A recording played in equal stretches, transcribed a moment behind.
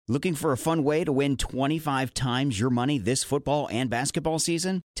Looking for a fun way to win 25 times your money this football and basketball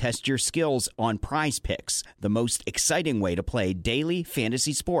season? Test your skills on Prize Picks, the most exciting way to play daily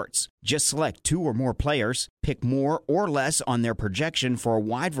fantasy sports. Just select 2 or more players, pick more or less on their projection for a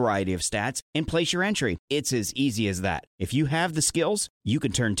wide variety of stats, and place your entry. It's as easy as that. If you have the skills, you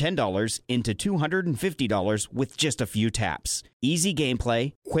can turn $10 into $250 with just a few taps. Easy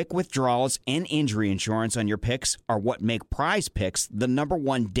gameplay, quick withdrawals, and injury insurance on your picks are what make Prize Picks the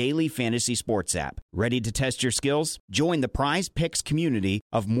 #1 daily fantasy sports app. Ready to test your skills? Join the Prize Picks community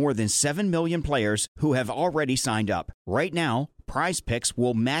of more than 7 million players who have already signed up. Right now, Prize Picks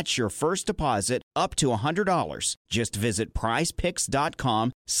will match your first deposit up to $100. Just visit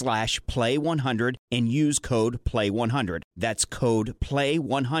prizepicks.com/play100 and use code play100. That's code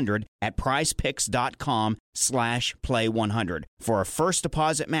play100 at prizepicks.com/play100 for a first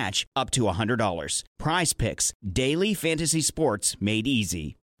deposit match up to $100. Prize Picks, daily fantasy sports made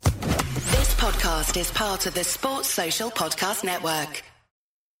easy. This podcast is part of the Sports Social Podcast Network.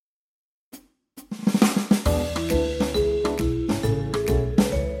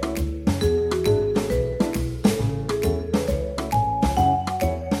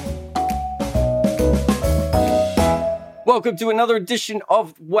 Welcome to another edition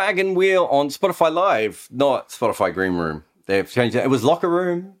of Wagon Wheel on Spotify Live, not Spotify Green Room. They've changed it. It was Locker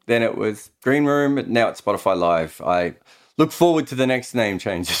Room, then it was Green Room, and now it's Spotify Live. I look forward to the next name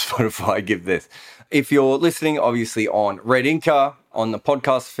change to Spotify. Give this. If you're listening, obviously, on Red Inca, on the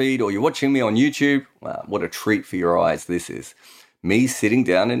podcast feed, or you're watching me on YouTube, well, what a treat for your eyes this is. Me sitting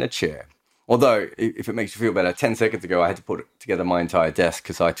down in a chair. Although, if it makes you feel better, 10 seconds ago, I had to put together my entire desk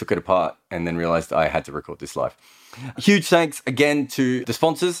because I took it apart and then realized I had to record this live. Huge thanks again to the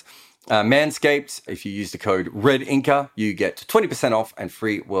sponsors. Manscaped, if you use the code REDINCA, you get 20% off and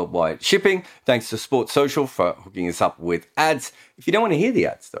free worldwide shipping. Thanks to Sports Social for hooking us up with ads. If you don't want to hear the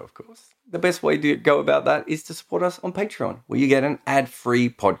ads, though, of course, the best way to go about that is to support us on Patreon, where you get an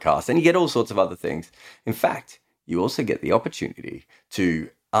ad-free podcast and you get all sorts of other things. In fact, you also get the opportunity to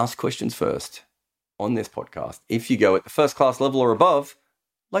ask questions first on this podcast if you go at the first class level or above,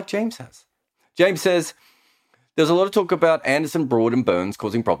 like James has. James says, there's a lot of talk about Anderson, Broad and Burns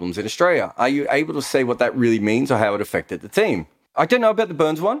causing problems in Australia. Are you able to say what that really means or how it affected the team? I don't know about the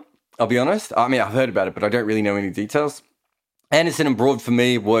Burns one, I'll be honest. I mean, I've heard about it, but I don't really know any details. Anderson and Broad for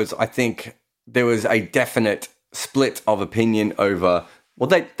me was, I think, there was a definite split of opinion over, well,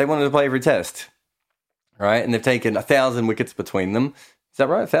 they wanted to play every test, right? And they've taken 1,000 wickets between them. Is that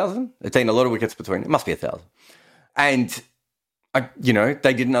right? 1,000? They've taken a lot of wickets between them. It must be 1,000. And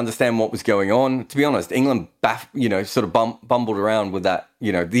they didn't understand what was going on. To be honest, England, sort of bumbled around with that.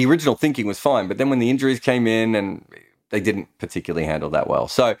 The original thinking was fine, but then when the injuries came in, and they didn't particularly handle that well.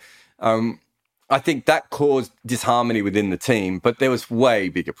 So I think that caused disharmony within the team, but there was way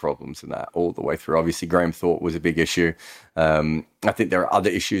bigger problems than that all the way through. Obviously, Graham Thorpe was a big issue. I think there are other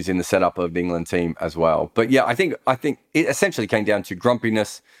issues in the setup of the England team as well. But yeah, I think it essentially came down to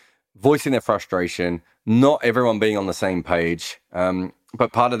grumpiness, voicing their frustration, not everyone being on the same page.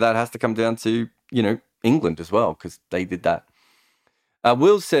 But part of that has to come down to, England as well, because they did that.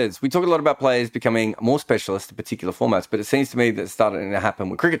 Will says, we talk a lot about players becoming more specialist in particular formats, but it seems to me that it's starting to happen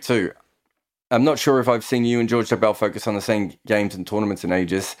with cricket too. I'm not sure if I've seen you and George Dobell focus on the same games and tournaments in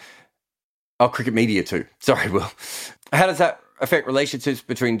ages. Oh, cricket media too. Sorry, Will. How does that affect relationships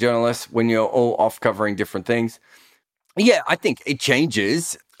between journalists when you're all off covering different things? Yeah, I think it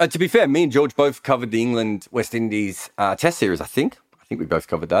changes. To be fair, me and George both covered the England-West Indies Test series, I think. I think we both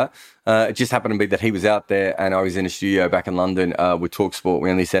covered that. It just happened to be that he was out there and I was in a studio back in London with TalkSport.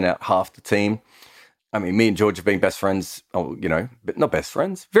 We only sent out half the team. I mean, me and George have been best friends, but not best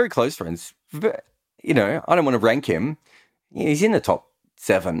friends, very close friends. But, I don't want to rank him. He's in the top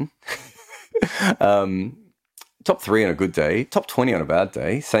 7. Top 3 on a good day, top 20 on a bad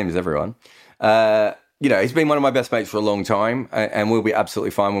day, same as everyone. He's been one of my best mates for a long time, and we'll be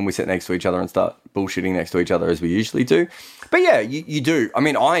absolutely fine when we sit next to each other and start bullshitting next to each other as we usually do. But yeah, you do. I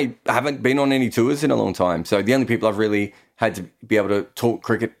mean, I haven't been on any tours in a long time, so the only people I've really had to be able to talk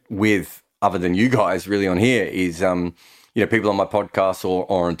cricket with, other than you guys really on here, is people on my podcast or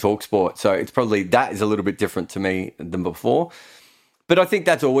on TalkSport. So it's probably, that is a little bit different to me than before. But I think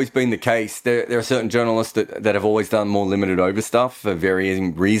that's always been the case. There are certain journalists that have always done more limited over stuff for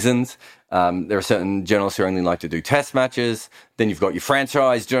varying reasons. There are certain journalists who only like to do test matches. Then you've got your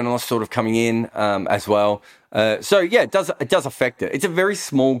franchise journalists sort of coming in as well. So yeah, it does affect it. It's a very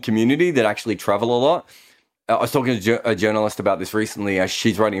small community that actually travel a lot. I was talking to a journalist about this recently.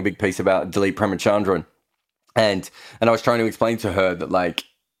 She's writing a big piece about Dilip Premachandran. And I was trying to explain to her that, like,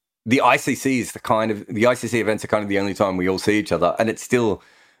 the ICC events are kind of the only time we all see each other, and it's still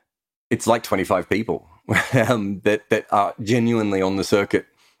it's like 25 people that are genuinely on the circuit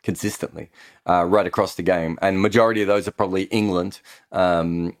consistently right across the game. And majority of those are probably England.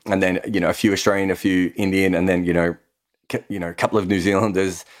 And then, a few Australian, a few Indian, and then, a couple of New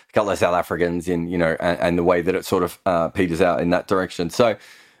Zealanders, a couple of South Africans and the way that it sort of peters out in that direction. So,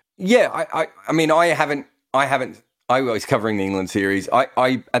 yeah, I was covering the England series.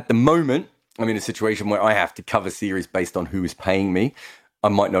 I at the moment, I'm in a situation where I have to cover series based on who is paying me. I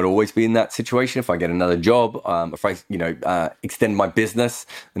might not always be in that situation. If I get another job, if I, extend my business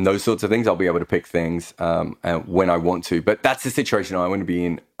and those sorts of things, I'll be able to pick things when I want to. But that's the situation I want to be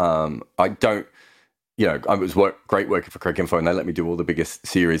in. I don't, I was great working for Craig Info and they let me do all the biggest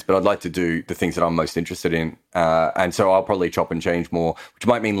series, but I'd like to do the things that I'm most interested in. And so I'll probably chop and change more, which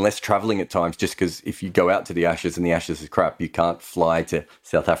might mean less traveling at times, just because if you go out to the Ashes and the Ashes is crap, you can't fly to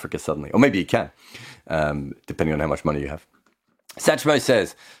South Africa suddenly. Or maybe you can, depending on how much money you have. Satchmo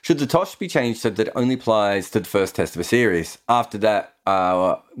says, should the toss be changed so that it only applies to the first test of a series? After that,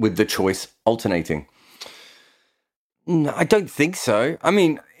 with the choice alternating? No, I don't think so. I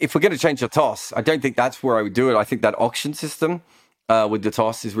mean, if we're going to change the toss, I don't think that's where I would do it. I think that auction system with the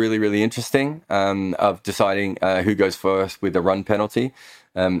toss is really, really interesting, of deciding who goes first with a run penalty.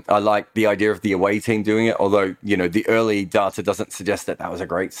 I like the idea of the away team doing it, although, the early data doesn't suggest that was a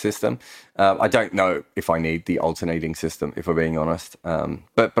great system. I don't know if I need the alternating system, if we're being honest.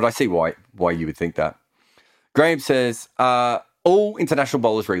 But I see why you would think that. Graham says, all international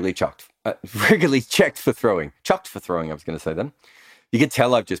bowlers regularly checked for throwing. Chucked for throwing, I was going to say then. You can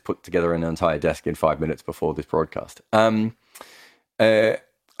tell I've just put together an entire desk in 5 minutes before this broadcast.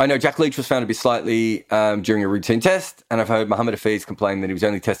 I know Jack Leach was found to be slightly during a routine test, and I've heard Mohammad Hafiz complain that he was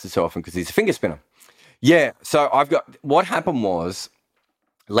only tested so often because he's a finger spinner. Yeah, so what happened was,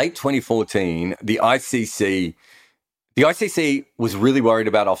 late 2014, the ICC was really worried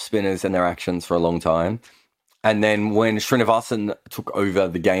about off spinners and their actions for a long time. And then when Srinivasan took over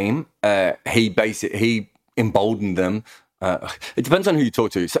the game, he emboldened them. It depends on who you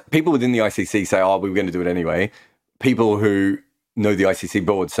talk to. So people within the ICC say, we were going to do it anyway. People who know the ICC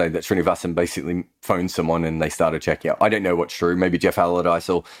board say that Srinivasan basically phoned someone and they started checking out. I don't know what's true. Maybe Jeff Allardyce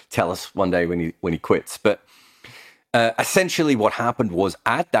will tell us one day when he quits. But essentially what happened was,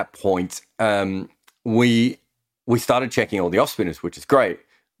 at that point, we started checking all the off spinners, which is great.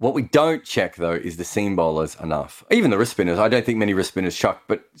 What we don't check, though, is the seam bowlers enough. Even the wrist spinners. I don't think many wrist spinners chuck,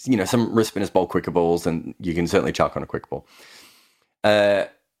 but, some wrist spinners bowl quicker balls, and you can certainly chuck on a quick ball.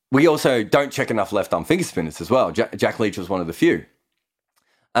 We also don't check enough left-arm finger spinners as well. Jack Leach was one of the few.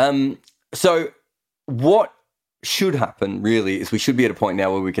 So what should happen, really, is we should be at a point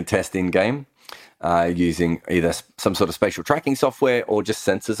now where we can test in-game using either some sort of spatial tracking software or just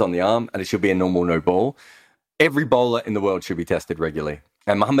sensors on the arm, and it should be a normal no ball. Every bowler in the world should be tested regularly.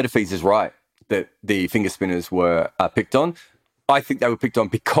 And Mohammad Hafiz is right that the finger spinners were picked on. I think they were picked on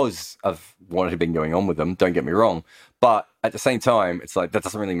because of what had been going on with them, don't get me wrong. But at the same time, it's like, that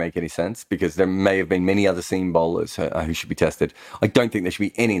doesn't really make any sense, because there may have been many other seam bowlers who should be tested. I don't think there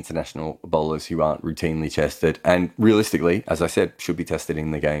should be any international bowlers who aren't routinely tested. And realistically, as I said, should be tested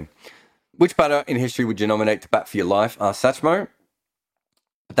in the game. Which batter in history would you nominate to bat for your life? Satchmo?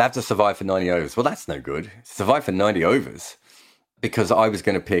 They have to survive for 90 overs. Well, that's no good. Survive for 90 overs. Because I was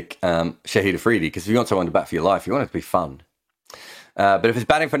going to pick Shahid Afridi, because if you want someone to bat for your life, you want it to be fun. But if it's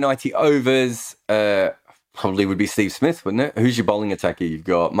batting for 90 overs, probably would be Steve Smith, wouldn't it? Who's your bowling attacker? You've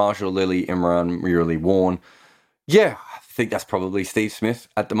got Marshall, Lilly, Imran, Murali, Warne. Yeah, I think that's probably Steve Smith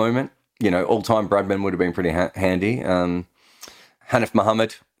at the moment. All-time Bradman would have been pretty handy. Hanif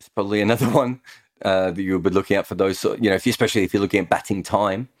Muhammad is probably another one that you would be looking at for those, especially if you're looking at batting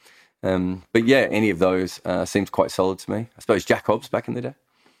time. But yeah, any of those seems quite solid to me. I suppose Jack Hobbs back in the day.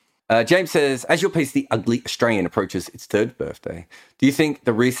 James says, as your piece, The Ugly Australian, approaches its third birthday, do you think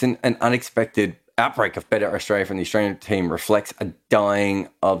the recent and unexpected outbreak of better Australia from the Australian team reflects a dying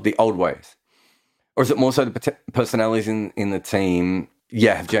of the old ways? Or is it more so the personalities in the team,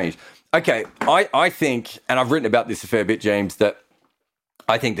 have changed? Okay, I think, and I've written about this a fair bit, James, that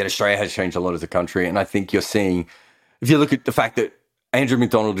I think that Australia has changed a lot as a country. And I think you're seeing, if you look at the fact that Andrew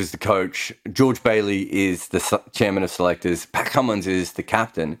McDonald is the coach, George Bailey is the chairman of selectors, Pat Cummins is the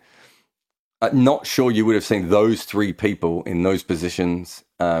captain. Not sure you would have seen those three people in those positions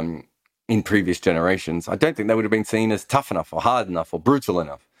in previous generations. I don't think they would have been seen as tough enough or hard enough or brutal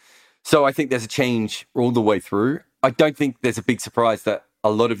enough. So I think there's a change all the way through. I don't think there's a big surprise that a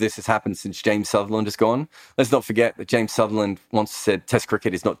lot of this has happened since James Sutherland has gone. Let's not forget that James Sutherland once said Test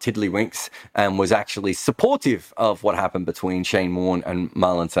cricket is not tiddlywinks, and was actually supportive of what happened between Shane Warne and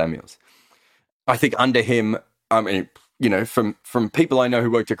Marlon Samuels. I think under him, from people I know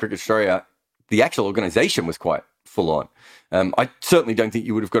who worked at Cricket Australia, the actual organisation was quite full on. I certainly don't think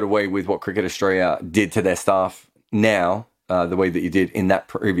you would have got away with what Cricket Australia did to their staff now, the way that you did in that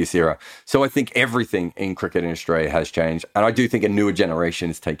previous era. So I think everything in cricket in Australia has changed. And I do think a newer generation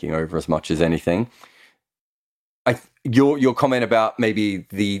is taking over as much as anything. Your comment about maybe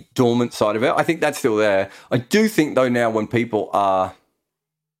the dormant side of it, I think that's still there. I do think, though, now when people are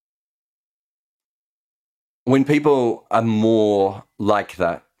more like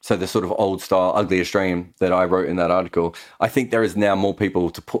that, so the sort of old style, ugly Australian that I wrote in that article, I think there is now more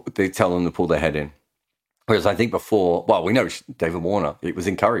people they tell them to pull their head in. Whereas I think before, well, we know David Warner, it was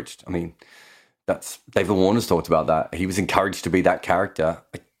encouraged. I mean, David Warner's talked about that. He was encouraged to be that character.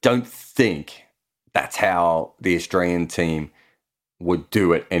 I don't think that's how the Australian team would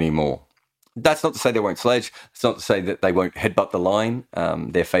do it anymore. That's not to say they won't sledge. It's not to say that they won't headbutt the line,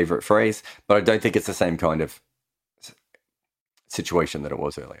 their favourite phrase. But I don't think it's the same kind of situation that it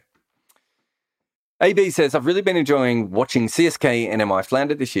was earlier. AB says, I've really been enjoying watching CSK and MI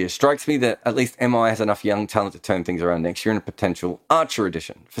Flounder this year. Strikes me that at least MI has enough young talent to turn things around next year in a potential Archer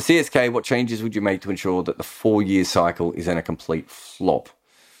edition. For CSK, what changes would you make to ensure that the 4-year cycle isn't a complete flop?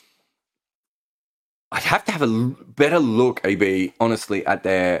 I'd have to have a better look, AB, honestly, at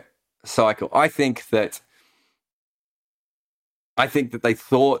their cycle. I think that they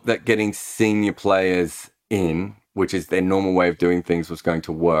thought that getting senior players in, which is their normal way of doing things, was going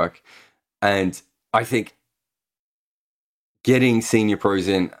to work. And I think getting senior pros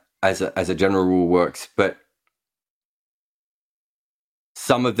in as a general rule works, but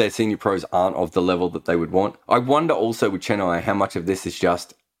some of their senior pros aren't of the level that they would want. I wonder also with Chennai how much of this is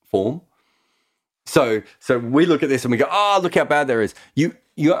just form. So we look at this and we go, oh, look how bad there is.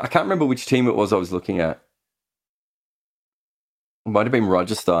 I can't remember which team it was I was looking at. It might have been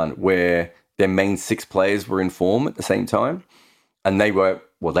Rajasthan, where their main 6 players were in form at the same time. And they were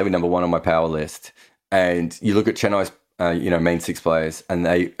number 1 on my power list. And you look at Chennai's, main 6 players, and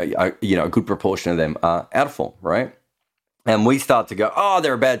they, a good proportion of them are out of form, right? And we start to go, oh,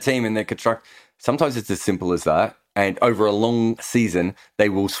 they're a bad team and they're construct. Sometimes it's as simple as that. And over a long season, they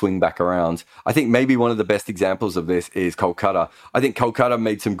will swing back around. I think maybe one of the best examples of this is Kolkata. I think Kolkata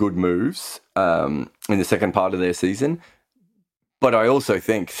made some good moves in the second part of their season. But I also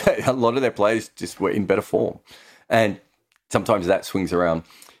think that a lot of their players just were in better form. And sometimes that swings around.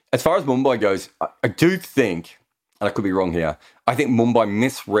 As far as Mumbai goes, I do think, and I could be wrong here, I think Mumbai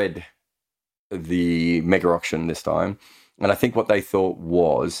misread the mega auction this time. And I think what they thought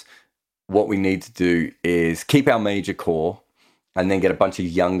was, what we need to do is keep our major core and then get a bunch of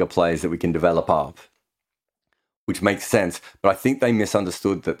younger players that we can develop up, which makes sense. But I think they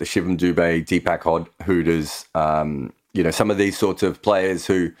misunderstood that the Shivam Dubey, Deepak Hooders, some of these sorts of players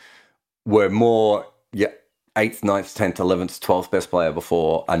who were more 8th, 9th, 10th, 11th, 12th best player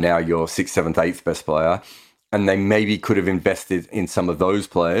before are now your 6th, 7th, 8th best player. And they maybe could have invested in some of those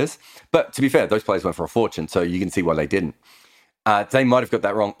players. But to be fair, those players went for a fortune, so you can see why they didn't. They might have got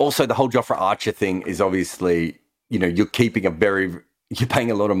that wrong. Also, the whole Jofra Archer thing is obviously, you're paying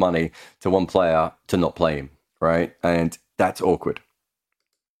a lot of money to one player to not play him, right? And that's awkward.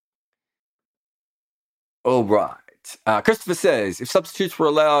 All right. Christopher says, if substitutes were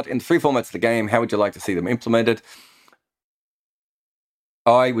allowed in 3 formats of the game, how would you like to see them implemented?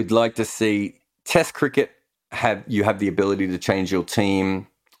 I would like to see Test cricket have the ability to change your team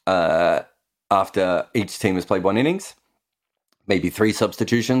after each team has played 1 innings. Maybe 3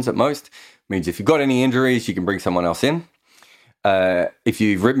 substitutions at most. Means if you've got any injuries, you can bring someone else in. If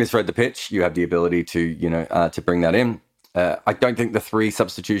you've misread the pitch, you have the ability to bring that in. I don't think the 3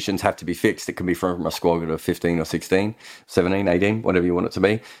 substitutions have to be fixed. It can be from a squad of 15 or 16, 17, 18, whatever you want it to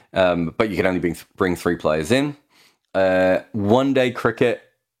be. But you can only bring 3 players in. One-day cricket,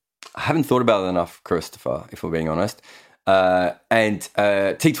 I haven't thought about it enough, Christopher, if we're being honest. And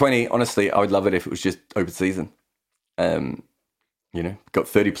T20, honestly, I would love it if it was just open season. Got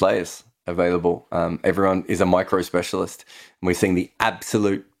 30 players available. Everyone is a micro specialist. And we're seeing the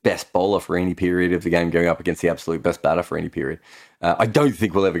absolute best bowler for any period of the game going up against the absolute best batter for any period. I don't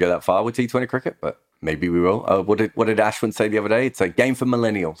think we'll ever go that far with T20 cricket, but maybe we will. What did Ashwin say the other day? It's a game for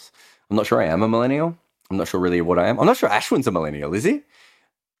millennials. I'm not sure I am a millennial. I'm not sure really what I am. I'm not sure Ashwin's a millennial, is he?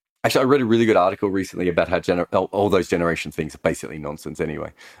 Actually, I read a really good article recently about how all those generation things are basically nonsense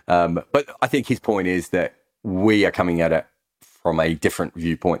anyway. But I think his point is that we are coming at it from a different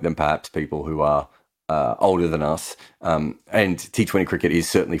viewpoint than perhaps people who are older than us. And T20 cricket is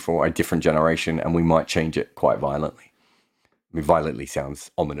certainly for a different generation, and we might change it quite violently. I mean, violently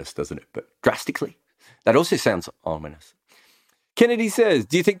sounds ominous, doesn't it? But drastically, that also sounds ominous. Kennedy says,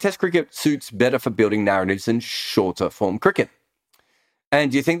 do you think Test cricket suits better for building narratives than shorter form cricket? And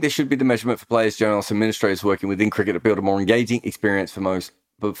do you think this should be the measurement for players, journalists, and administrators working within cricket to build a more engaging experience for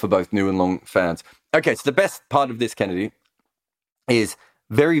both new and long fans? Okay, so the best part of this, Kennedy, is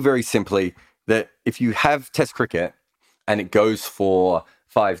very, very simply that if you have Test cricket and it goes for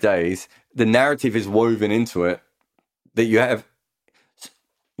 5 days, the narrative is woven into it that you have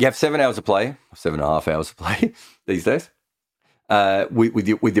 7 hours of play, 7.5 hours of play these days,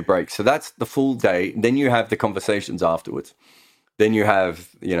 with your breaks. So that's the full day. Then you have the conversations afterwards. Then you have,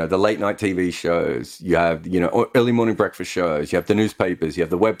 the late night TV shows. You have, early morning breakfast shows. You have the newspapers. You have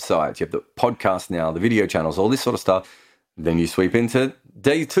the websites. You have the podcast now, the video channels, all this sort of stuff. Then you sweep into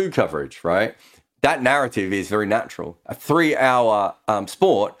day 2 coverage, right? That narrative is very natural. A 3-hour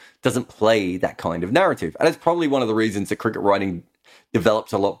sport doesn't play that kind of narrative. And it's probably one of the reasons that cricket writing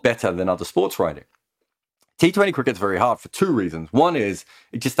develops a lot better than other sports writing. T20 cricket's very hard for 2 reasons. One is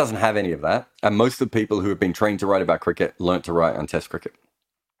it just doesn't have any of that. And most of the people who have been trained to write about cricket learnt to write on Test cricket.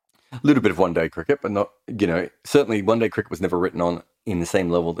 A little bit of one-day cricket, but not, certainly one-day cricket was never written on in the same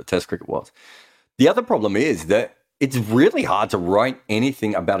level that Test cricket was. The other problem is that it's really hard to write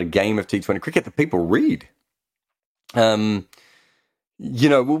anything about a game of T20 cricket that people read.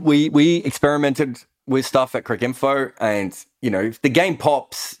 We experimented with stuff at Crick Info, and, if the game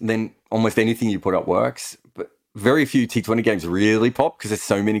pops, then almost anything you put up works. But very few T20 games really pop because there's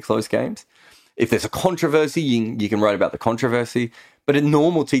so many close games. If there's a controversy, you can write about the controversy. But a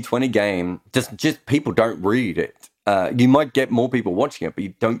normal T20 game, just people don't read it. You might get more people watching it, but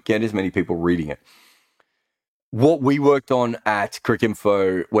you don't get as many people reading it. What we worked on at Crick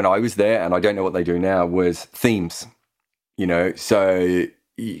Info when I was there, and I don't know what they do now, was themes. So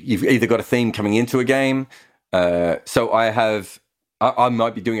you've either got a theme coming into a game. So I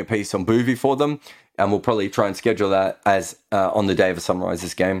might be doing a piece on Boovie for them, and we'll probably try and schedule that as on the day of a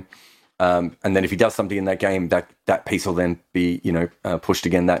Sunrisers game. And then if he does something in that game, that piece will then be, pushed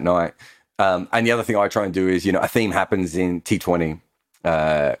again that night. And the other thing I try and do is, a theme happens in T20.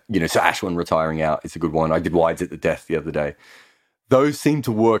 So Ashwin retiring out is a good one. I did Wides at the Death the other day. Those seem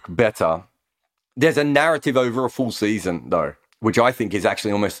to work better. There's a narrative over a full season, though, which I think is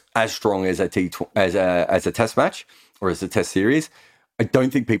actually almost as strong as a Test match or as a Test series. I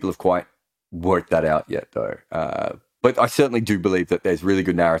don't think people have quite worked that out yet, though. But I certainly do believe that there's really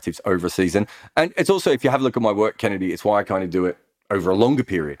good narratives over a season. And it's also, if you have a look at my work, Kennedy, it's why I kind of do it over a longer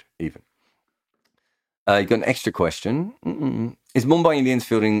period, even. You got an extra question. Is Mumbai Indians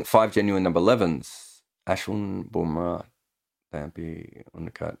fielding 5 genuine number 11s? Ashwin, Bumrah, Thampi,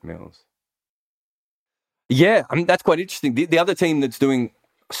 Undercut, Mills. Yeah, that's quite interesting. The other team that's doing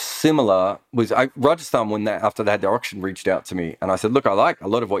similar was Rajasthan, after they had their auction, reached out to me. And I said, look, I like a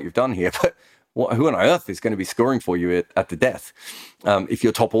lot of what you've done here, but who on earth is going to be scoring for you at the Death if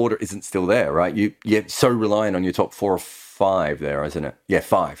your top order isn't still there, right? You're so reliant on your top 4 or 5 there, isn't it? Yeah,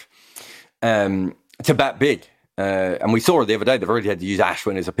 5. To bat big. And we saw it the other day, they've already had to use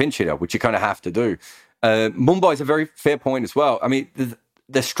Ashwin as a pinch hitter, which you kind of have to do. Mumbai is a very fair point as well. I mean,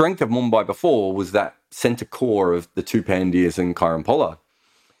 the strength of Mumbai before was that centre core of the 2 Pandyas and Kieron Pollard.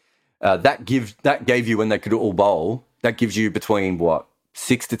 That gave you, when they could all bowl, that gives you between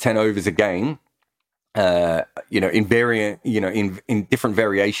 6 to 10 overs a game, in different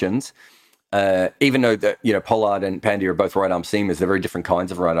variations. Even though that, Pollard and Pandya are both right arm seamers, they're very different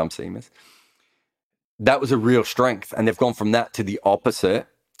kinds of right arm seamers. That was a real strength, and they've gone from that to the opposite.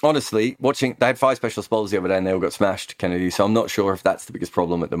 Honestly, they had 5 specialist bowlers the other day, and they all got smashed, Kennedy. So I'm not sure if that's the biggest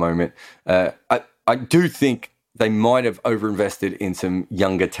problem at the moment. I do think they might have overinvested in some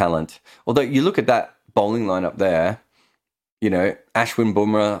younger talent. Although you look at that bowling lineup there, Ashwin,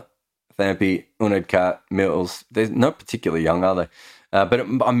 Bumrah, Thampi, Unadkat, Mills. They're not particularly young, are they?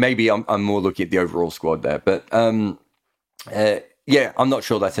 But maybe I'm more looking at the overall squad there. But I'm not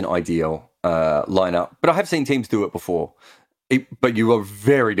sure that's an ideal lineup. But I have seen teams do it before. But you are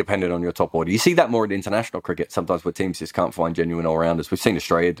very dependent on your top order. You see that more in international cricket, sometimes where teams just can't find genuine all-rounders. We've seen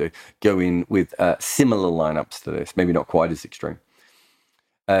Australia go in with similar lineups to this, maybe not quite as extreme.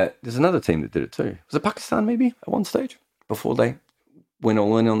 There's another team that did it too. Was it Pakistan maybe at one stage before they went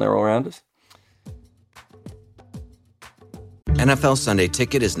all in on their all-rounders? NFL Sunday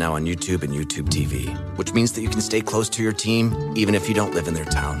Ticket is now on YouTube and YouTube TV, which means that you can stay close to your team even if you don't live in their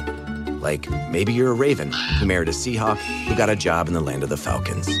town. Like, maybe you're a Raven who married a Seahawk who got a job in the land of the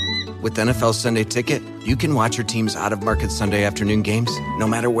Falcons. With NFL Sunday Ticket, you can watch your team's out-of-market Sunday afternoon games no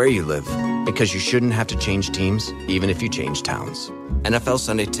matter where you live, because you shouldn't have to change teams even if you change towns. NFL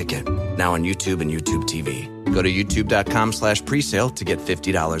Sunday Ticket, now on YouTube and YouTube TV. Go to youtube.com/presale to get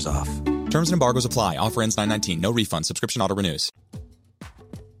 $50 off. Terms and embargoes apply. Offer ends 9/19. No refund. Subscription auto renews.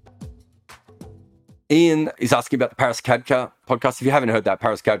 Ian is asking about the Paris Kadka podcast. If you haven't heard that,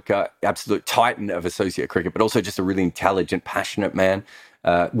 Paris Kadka, absolute titan of associate cricket, but also just a really intelligent, passionate man.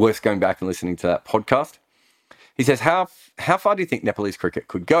 Worth going back and listening to that podcast. He says, how far do you think Nepalese cricket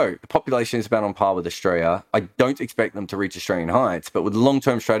could go? The population is about on par with Australia. I don't expect them to reach Australian heights, but with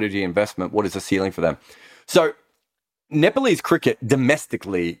long-term strategy investment, what is the ceiling for them? So Nepalese cricket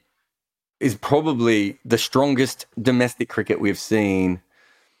domestically is probably the strongest domestic cricket we've seen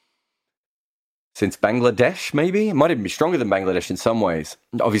since Bangladesh, maybe. It might even be stronger than Bangladesh in some ways.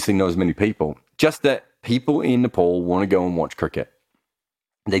 Obviously not as many people. Just that people in Nepal want to go and watch cricket.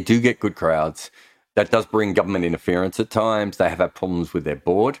 They do get good crowds. That does bring government interference at times. They have had problems with their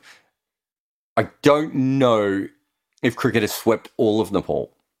board. I don't know if cricket has swept all of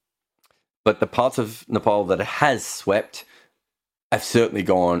Nepal, but the parts of Nepal that it has swept have certainly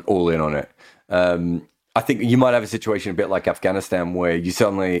gone all in on it. I think you might have a situation a bit like Afghanistan where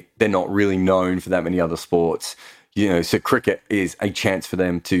they're not really known for that many other sports. So cricket is a chance for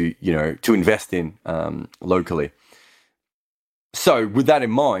them to invest in locally. So with that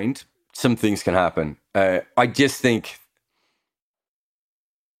in mind, some things can happen. I just think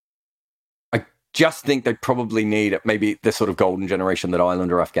they probably need maybe the sort of golden generation that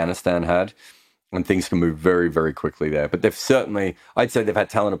Ireland or Afghanistan had, and things can move very, very quickly there. But I'd say they've had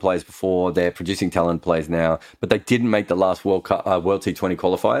talented players before. They're producing talented players now, but they didn't make the last World T20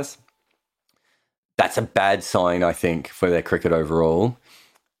 qualifiers. That's a bad sign, I think, for their cricket overall.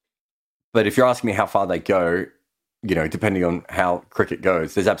 But if you're asking me how far they go, depending on how cricket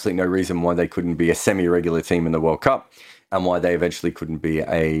goes, there's absolutely no reason why they couldn't be a semi-regular team in the World Cup and why they eventually couldn't be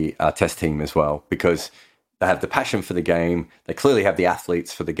a test team as well, because they have the passion for the game. They clearly have the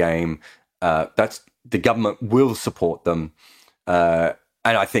athletes for the game. The government will support them. And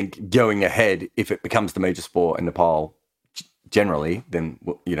I think going ahead, if it becomes the major sport in Nepal generally, then,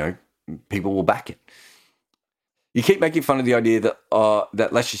 people will back it. You keep making fun of the idea that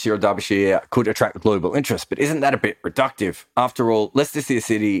Leicestershire or Derbyshire could attract global interest, but isn't that a bit reductive? After all, Leicester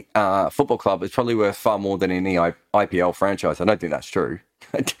City Football Club is probably worth far more than any IPL franchise. I don't think that's true.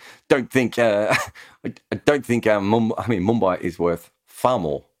 I don't think Mumbai is worth far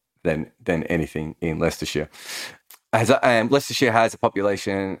more than anything in Leicestershire. Leicestershire has a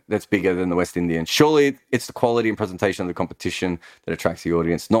population that's bigger than the West Indians. Surely it's the quality and presentation of the competition that attracts the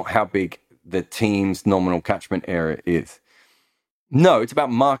audience, not how big the team's nominal catchment area is. No, it's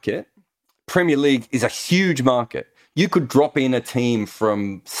about market. Premier League is a huge market. You could drop in a team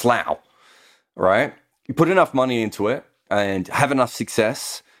from Slough, right? You put enough money into it and have enough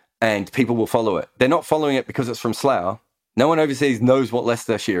success and people will follow it. They're not following it because it's from Slough. No one overseas knows what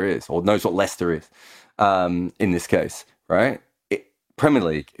Leicestershire is or knows what Leicester is in this case, right? Premier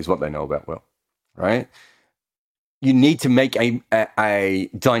League is what they know about well, right? You need to make a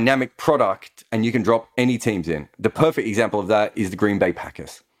dynamic product and you can drop any teams in. The perfect example of that is the Green Bay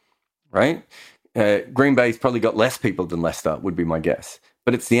Packers, right? Green Bay's probably got less people than Leicester, would be my guess.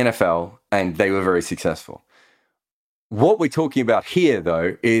 But it's the NFL and they were very successful. What we're talking about here,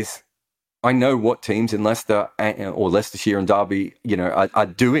 though, is I know what teams in Leicester or Leicestershire and Derby, are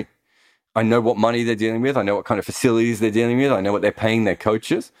doing. I know what money they're dealing with. I know what kind of facilities they're dealing with. I know what they're paying their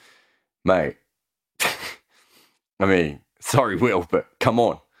coaches. Mate, I mean, sorry, Will, but come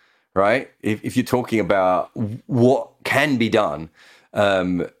on, right? If you're talking about what can be done,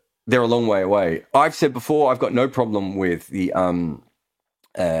 they're a long way away. I've said before, I've got no problem with the,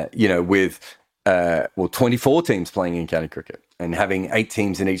 24 teams playing in county cricket and having 8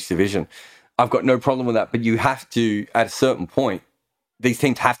 teams in each division. I've got no problem with that, but you have to, at a certain point, these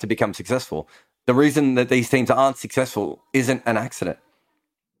teams have to become successful. The reason that these teams aren't successful isn't an accident,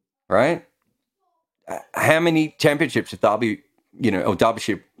 right? How many championships have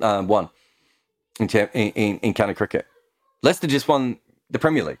Derbyshire won in county cricket? Leicester just won the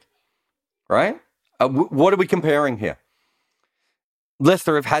Premier League, right? What are we comparing here?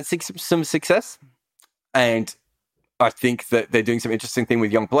 Leicester have had some success, and I think that they're doing some interesting thing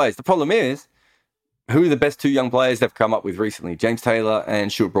with young players. The problem is, who are the best 2 young players they've come up with recently? James Taylor and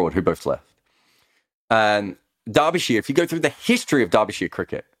Stuart Broad, who both left. And Derbyshire, if you go through the history of Derbyshire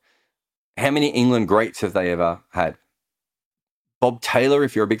cricket, how many England greats have they ever had? Bob Taylor,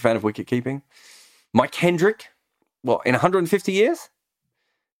 if you're a big fan of wicket keeping. Mike Hendrick, in 150 years?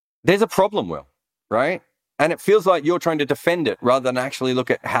 There's a problem, Will, right? And it feels like you're trying to defend it rather than actually look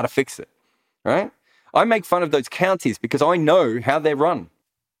at how to fix it, right? I make fun of those counties because I know how they're run.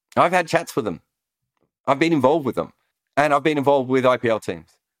 I've had chats with them. I've been involved with them. And I've been involved with IPL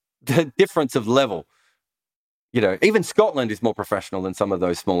teams. The difference of level. Even Scotland is more professional than some of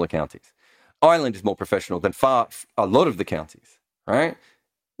those smaller counties. Ireland is more professional than a lot of the counties, right?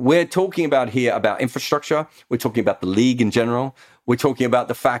 we're talking about here about infrastructure. We're talking about the league in general. We're talking about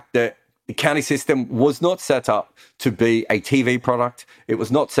the fact that the county system was not set up to be a TV product. It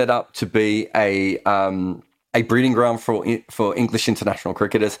was not set up to be a breeding ground for English international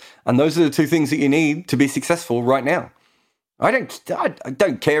cricketers. And those are the two things that you need to be successful right now. I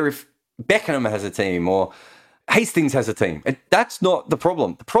don't care if Beckenham has a team or Hastings has a team. That's not the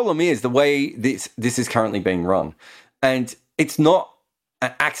problem. The problem is the way this is currently being run. And it's not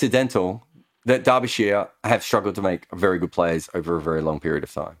accidental that Derbyshire have struggled to make very good players over a very long period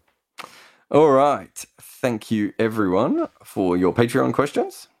of time. All right. Thank you, everyone, for your Patreon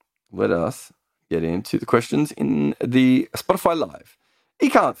questions. Let us get into the questions in the Spotify Live.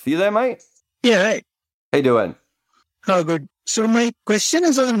 Ekanth, you there, mate? Yeah, right. How you doing? Oh, good. So my question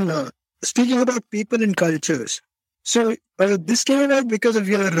is on speaking about people and cultures. So this came about because of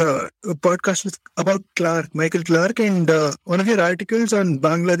your podcast about Michael Clark, and one of your articles on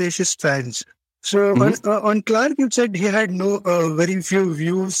Bangladesh's fans. So on Clark, you said he had no very few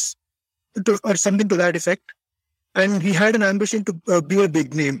views or something to that effect, and he had an ambition to be a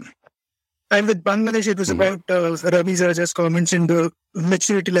big name. And with Bangladesh, it was about Ramiz Raja's comments in the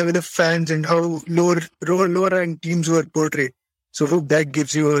maturity level of fans and how lower ranked teams were portrayed. So hope that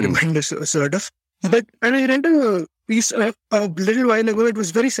gives you a reminder, sort of. But and I read a piece a little while ago. It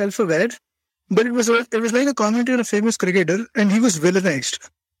was very self-aware, but it was like a commentary on a famous cricketer, and he was villainized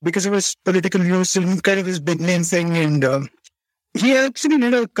because of his political views and kind of his big name thing. And he actually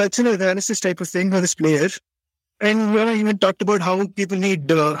did a cultural analysis type of thing for this player. And I even talked about how people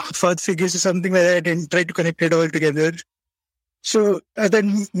need father figures or something like that and try to connect it all together. So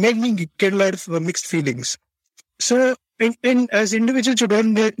that made me get a lot of mixed feelings. So, and as individuals, you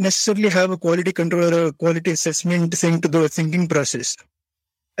don't necessarily have a quality control or a quality assessment thing to the thinking process.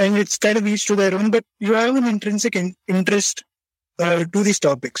 And it's kind of each to their own, but you have an intrinsic interest to these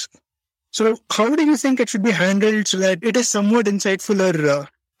topics. So how do you think it should be handled so that it is somewhat insightful or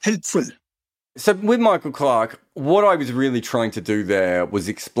helpful? So with Michael Clark, what I was really trying to do there was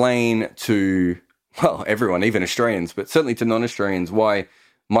explain to, well, everyone, even Australians, but certainly to non-Australians, why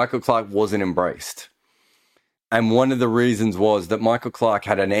Michael Clark wasn't embraced. And one of the reasons was that Michael Clark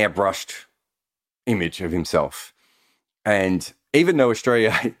had an airbrushed image of himself. And even though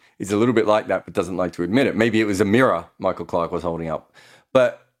Australia is a little bit like that, but doesn't like to admit it, maybe it was a mirror Michael Clark was holding up.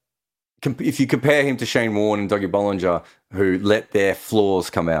 But if you compare him to Shane Warne and Dougie Bollinger, who let their flaws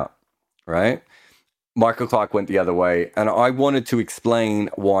come out, right? Michael Clark went the other way. And I wanted to explain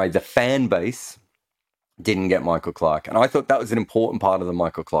why the fan base didn't get Michael Clark. And I thought that was an important part of the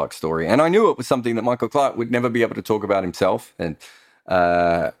Michael Clark story. And I knew it was something that Michael Clark would never be able to talk about himself. And,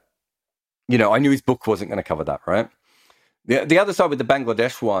 I knew his book wasn't going to cover that, right? The other side with the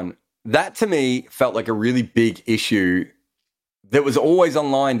Bangladesh one, that to me felt like a really big issue that was always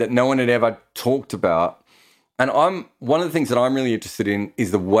online that no one had ever talked about. And one of the things that I'm really interested in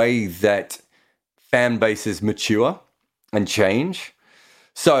is the way that fan bases mature and change.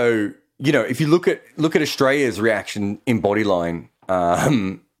 So, if you look at Australia's reaction in Bodyline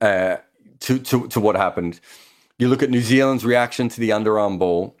to what happened, you look at New Zealand's reaction to the underarm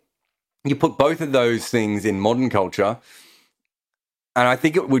ball. You put both of those things in modern culture, and I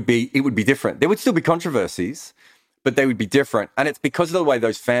think it would be different. There would still be controversies, but they would be different. And it's because of the way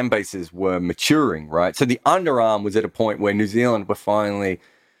those fan bases were maturing, right? So the underarm was at a point where New Zealand were finally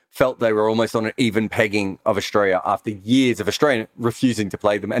felt they were almost on an even pegging of Australia after years of Australia refusing to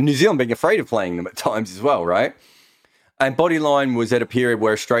play them and New Zealand being afraid of playing them at times as well, right? And Bodyline was at a period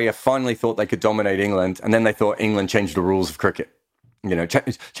where Australia finally thought they could dominate England, and then they thought England changed the rules of cricket.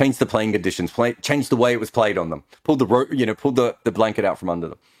 Changed the playing conditions, changed the way it was played on them, pulled the blanket out from under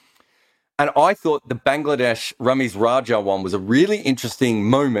them. And I thought the Bangladesh Ramiz Raja one was a really interesting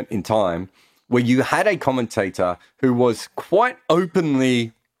moment in time where you had a commentator who was quite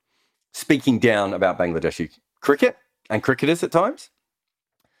openly speaking down about Bangladeshi cricket and cricketers at times.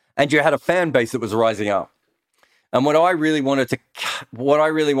 And you had a fan base that was rising up. And what I really wanted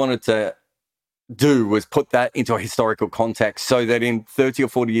to do was put that into a historical context so that in 30 or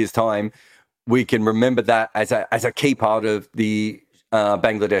 40 years' time, we can remember that as a key part of the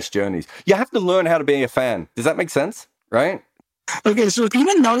Bangladesh journeys. You have to learn how to be a fan. Does that make sense? Right? Okay, so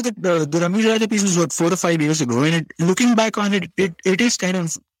even now that the Ramiz Raja piece was 4 or 5 years ago, and looking back on it, it is kind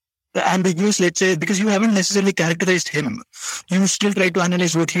of ambiguous, let's say, because you haven't necessarily characterized him. You still try to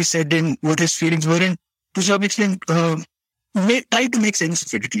analyze what he said and what his feelings were, and to some extent, try to make sense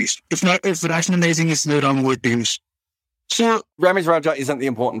of it at least. If rationalizing is the wrong word to use. So Ramiz Raja isn't the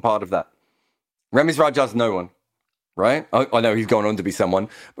important part of that. Ramiz Raja's no one, right? I know he's gone on to be someone.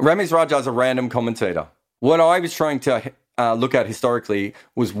 But Ramiz Raja's a random commentator. What I was trying to look at historically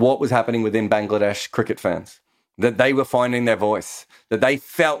was what was happening within Bangladesh cricket fans, that they were finding their voice, that they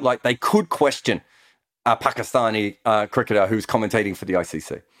felt like they could question a Pakistani cricketer who's commentating for the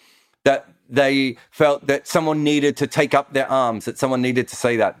ICC, that they felt that someone needed to take up their arms, that someone needed to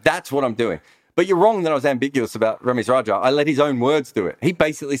say that. That's what I'm doing. But you're wrong that I was ambiguous about Ramiz Raja. I let his own words do it. He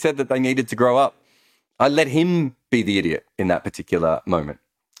basically said that they needed to grow up. I let him be the idiot in that particular moment,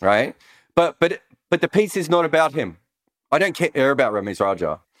 right? But the piece is not about him. I don't care about Ramiz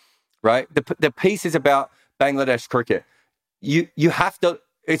Raja, right? The piece is about Bangladesh cricket. You have to.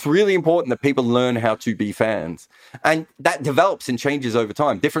 It's really important that people learn how to be fans, and that develops and changes over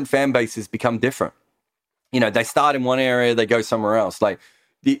time. Different fan bases become different. They start in one area, they go somewhere else. Like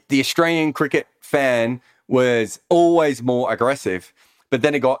the Australian cricket fan was always more aggressive, but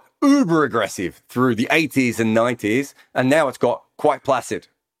then it got uber aggressive through the 80s and 90s, and now it's got quite placid.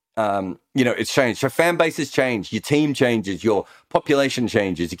 It's changed. So fan bases change, your team changes, your population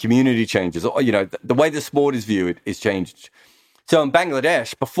changes, your community changes. The way the sport is viewed is changed. So in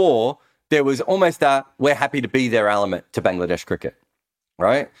Bangladesh, before, there was almost that we're happy to be there element to Bangladesh cricket,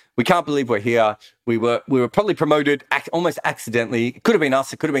 right? We can't believe we're here. We were probably promoted almost accidentally. It could have been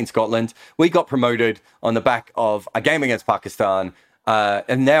us. It could have been Scotland. We got promoted on the back of a game against Pakistan.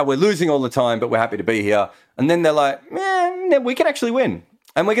 And now we're losing all the time, but we're happy to be here. And then they're like, man, we can actually win.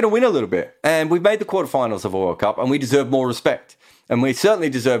 And we're going to win a little bit. And we've made the quarterfinals of a World Cup, and we deserve more respect. And we certainly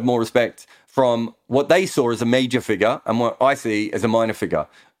deserve more respect from what they saw as a major figure and what I see as a minor figure,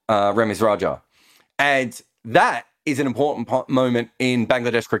 Ramiz Raja. And that is an important moment in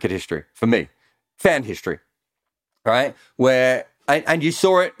Bangladesh cricket history for me, fan history, right? Where, and you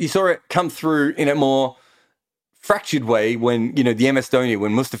saw it come through in a more fractured way when, the MS Dhoni,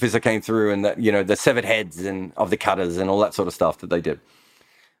 when Mustafiza came through and that, the severed heads and of the cutters and all that sort of stuff that they did.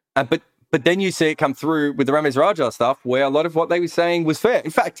 But then you see it come through with the Ramiz Raja stuff where a lot of what they were saying was fair.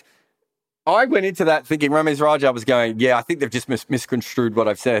 In fact, I went into that thinking Ramiz Raja was going, yeah, I think they've just misconstrued what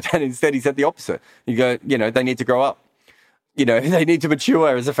I've said. And instead he said the opposite. You go, they need to grow up. They need to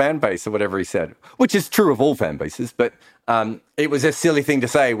mature as a fan base or whatever he said, which is true of all fan bases. But it was a silly thing to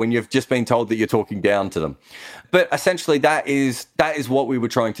say when you've just been told that you're talking down to them. But essentially that is what we were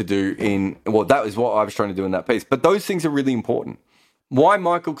trying to do that was what I was trying to do in that piece. But those things are really important. Why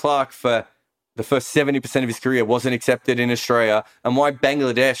Michael Clarke for the first 70% of his career wasn't accepted in Australia, and why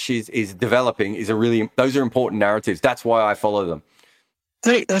Bangladesh is developing those are important narratives. That's why I follow them.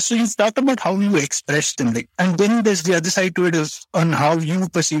 Right. So you talked about how you express them, and then there's the other side to it is on how you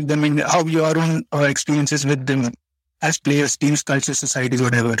perceive them and how your own experiences with them as players, teams, culture, societies,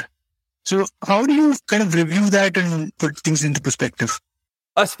 whatever. So how do you kind of review that and put things into perspective?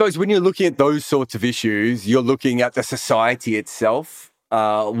 I suppose when you're looking at those sorts of issues, you're looking at the society itself.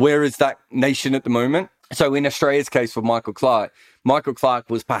 Where is that nation at the moment? So in Australia's case for Michael Clarke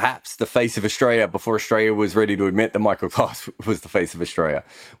was perhaps the face of Australia before Australia was ready to admit that Michael Clarke was the face of Australia.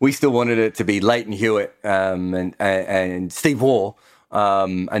 We still wanted it to be Leighton Hewitt and Steve Waugh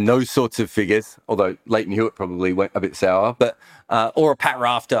and those sorts of figures, although Leighton Hewitt probably went a bit sour, but or a Pat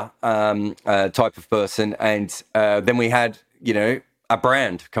Rafter type of person. And then we had, a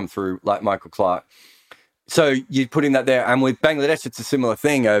brand come through like Michael Clarke. So you're putting that there. And with Bangladesh, it's a similar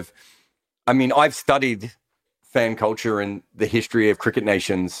thing I've studied fan culture and the history of cricket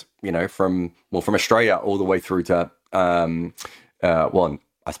nations, from Australia all the way through to,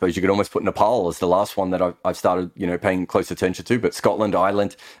 I suppose you could almost put Nepal as the last one that I've started, paying close attention to, but Scotland,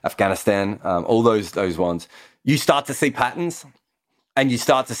 Ireland, Afghanistan, all those ones. You start to see patterns and you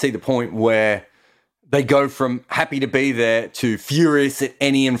start to see the point where they go from happy to be there to furious at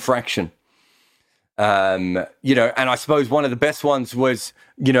any infraction. And I suppose one of the best ones was,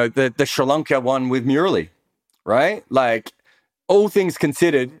 the Sri Lanka one with Murali, right? Like, all things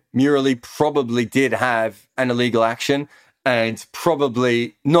considered, Murali probably did have an illegal action and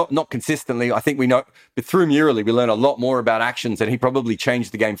probably not consistently. I think we know, but through Murali, we learn a lot more about actions and he probably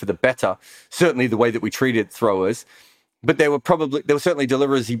changed the game for the better. Certainly the way that we treated throwers. But there were certainly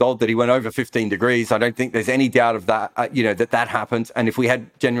deliverers he bowled that he went over 15 degrees. I don't think there's any doubt of that, that happened. And if we had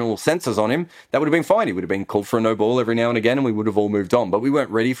general sensors on him, that would have been fine. He would have been called for a no ball every now and again, and we would have all moved on. But we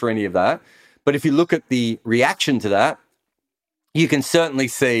weren't ready for any of that. But if you look at the reaction to that, you can certainly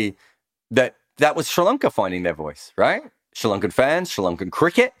see that was Sri Lanka finding their voice, right? Sri Lankan fans, Sri Lankan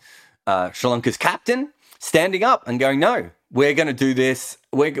cricket, Sri Lanka's captain standing up and going, no, we're going to do this.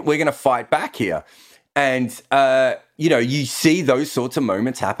 We're going to fight back here. And, you see those sorts of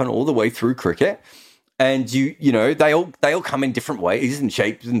moments happen all the way through cricket. And, they all come in different ways and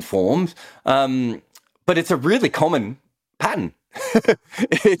shapes and forms. But it's a really common pattern.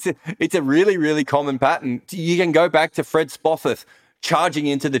 It's a really, really common pattern. You can go back to Fred Spofforth charging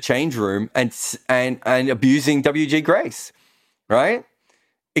into the change room and abusing WG Grace, right?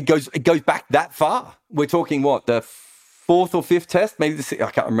 It goes back that far. We're talking what, the fourth or fifth test, maybe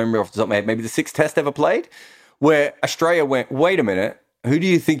I can't remember off the top of my head, maybe the sixth test ever played, where Australia went, wait a minute, who do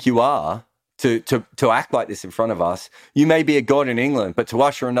you think you are to act like this in front of us? You may be a god in England, but to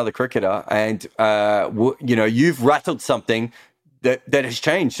us, you're another cricketer, and you've rattled something that has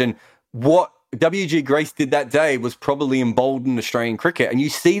changed. And what WG Grace did that day was probably emboldened Australian cricket, and you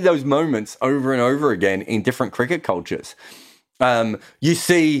see those moments over and over again in different cricket cultures. You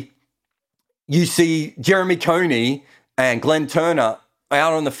see Jeremy Coney and Glenn Turner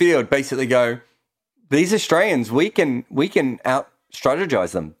out on the field basically go, these Australians, we can out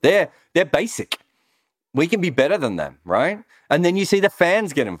strategize them. They're basic. We can be better than them, right? And then you see the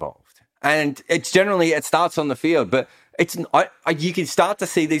fans get involved, and it starts on the field, but you can start to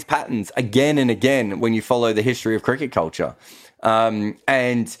see these patterns again and again when you follow the history of cricket culture.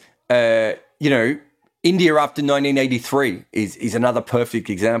 India after 1983 is another perfect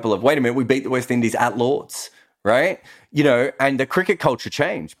example of, wait a minute, we beat the West Indies at Lords, right? And the cricket culture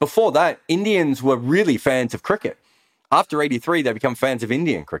changed. Before that, Indians were really fans of cricket. After 83, they become fans of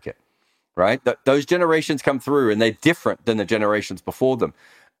Indian cricket, right? Those generations come through and they're different than the generations before them.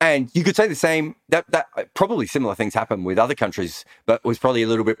 And you could say the same, that probably similar things happened with other countries, but was probably a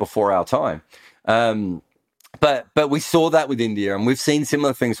little bit before our time. But we saw that with India, and we've seen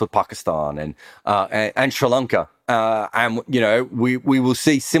similar things with Pakistan and Sri Lanka. We will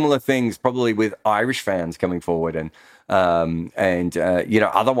see similar things probably with Irish fans coming forward and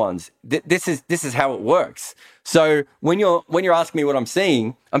other ones. This is how it works. So when you're asking me what I'm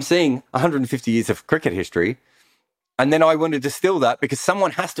seeing 150 years of cricket history. And then I want to distill that because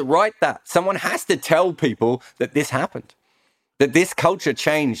someone has to write that. Someone has to tell people that this happened, that this culture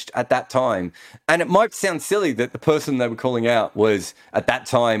changed at that time. And it might sound silly that the person they were calling out was, at that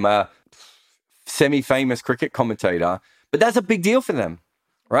time, a semi-famous cricket commentator, but that's a big deal for them,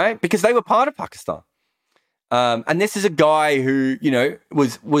 right? Because they were part of Pakistan. And this is a guy who,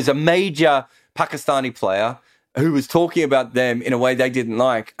 was a major Pakistani player who was talking about them in a way they didn't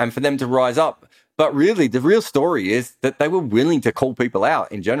like, and for them to rise up. But really, the real story is that they were willing to call people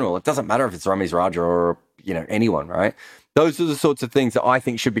out in general. It doesn't matter if it's Ramiz Raja or, anyone, right? Those are the sorts of things that I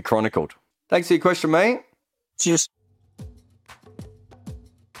think should be chronicled. Thanks for your question, mate. Cheers.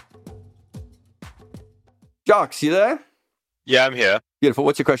 Jocks, you there? Yeah, I'm here. Beautiful.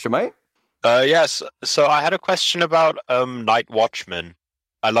 What's your question, mate? Yes. So I had a question about night watchmen.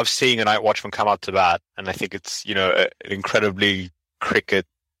 I love seeing a night watchman come out to bat, and I think it's, an incredibly cricket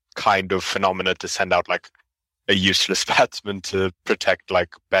kind of phenomena to send out like a useless batsman to protect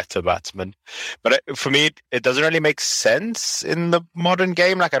like better batsmen. But for me, it doesn't really make sense in the modern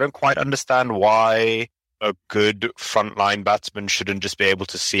game. Like, I don't quite understand why a good frontline batsman shouldn't just be able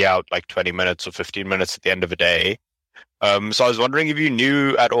to see out like 20 minutes or 15 minutes at the end of a day. So I was wondering if you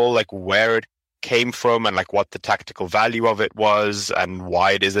knew at all like where it came from and like what the tactical value of it was and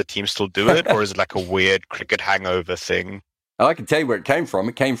why it is that teams still do it, or is it like a weird cricket hangover thing? I can tell you where it came from.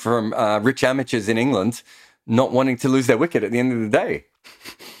 It came from rich amateurs in England not wanting to lose their wicket at the end of the day.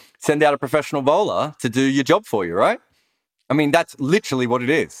 Send out a professional bowler to do your job for you, right? I mean, that's literally what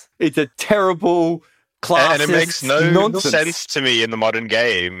it is. It's a terrible, classist and it makes no nonsense. sense to me in the modern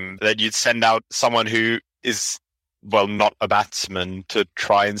game that you'd send out someone who is, well, not a batsman to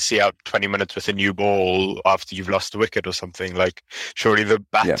try and see out 20 minutes with a new ball after you've lost a wicket or something. Like, surely the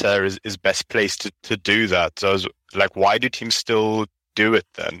batter is best placed to do that. So I was like, why do teams still do it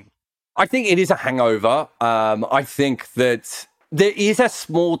then? I think it is a hangover. I think that there is a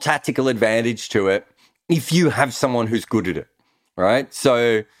small tactical advantage to it if you have someone who's good at it, right?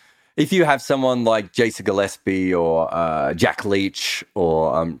 So if you have someone like Jason Gillespie or Jack Leach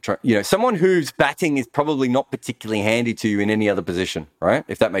or, someone whose batting is probably not particularly handy to you in any other position, right?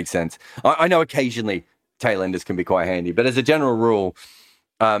 If that makes sense. I know occasionally tailenders can be quite handy, but as a general rule,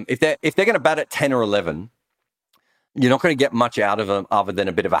 if they're going to bat at 10 or 11, you're not going to get much out of them other than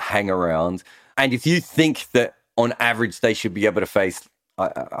a bit of a hang around. And if you think that on average they should be able to face,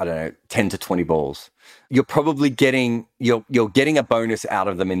 I don't know, 10 to 20 balls, you're probably getting a bonus out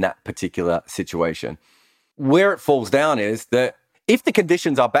of them in that particular situation. Where it falls down is that if the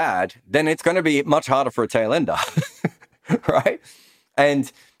conditions are bad, then it's going to be much harder for a tail ender, right? And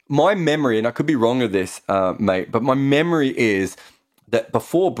my memory, and I could be wrong with this, mate, but my memory is that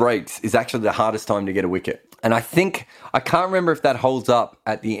before breaks is actually the hardest time to get a wicket. And I can't remember if that holds up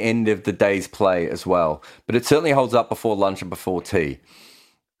at the end of the day's play as well, but it certainly holds up before lunch and before tea.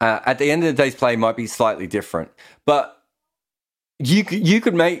 At the end of the day's play might be slightly different. But You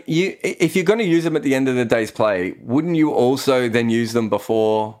could make if you're going to use them at the end of the day's play, wouldn't you also then use them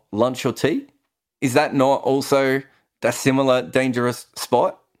before lunch or tea? Is that not also a similar dangerous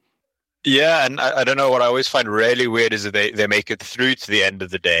spot? Yeah, and I don't know, what I always find really weird is that they make it through to the end of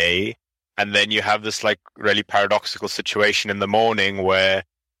the day, and then you have this like really paradoxical situation in the morning where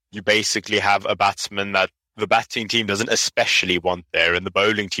you basically have a batsman that the batting team doesn't especially want there, and the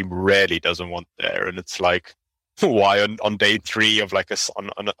bowling team really doesn't want there, and it's like, why on day 3 of like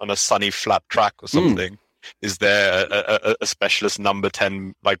on a sunny flat track or something is there a specialist number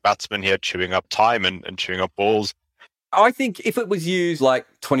 10 like batsman here chewing up time and chewing up balls? I think if it was used like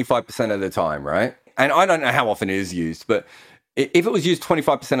 25% of the time, right? And I don't know how often it is used, but if it was used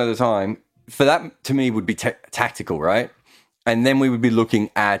 25% of the time, for that to me would be tactical, right? And then we would be looking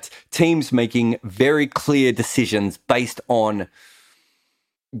at teams making very clear decisions based on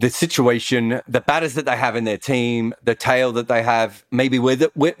the situation, the batters that they have in their team, the tail that they have, maybe what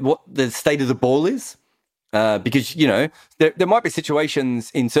the state of the ball is. Because, you know, there might be situations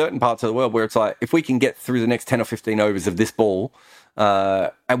in certain parts of the world where it's like, if we can get through the next 10 or 15 overs of this ball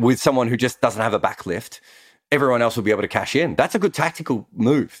and with someone who just doesn't have a backlift, everyone else will be able to cash in. That's a good tactical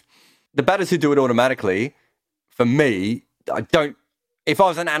move. The batters who do it automatically, for me, if I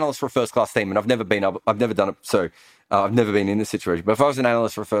was an analyst for a first-class team, and I've never done it, so I've never been in this situation, but if I was an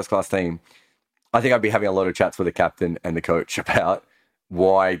analyst for a first-class team, I think I'd be having a lot of chats with the captain and the coach about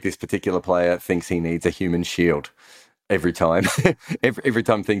why this particular player thinks he needs a human shield every time, every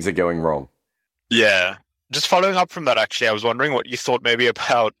time things are going wrong. Yeah. Just following up from that, actually, I was wondering what you thought maybe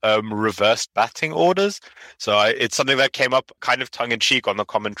about reversed batting orders. So it's something that came up kind of tongue-in-cheek on the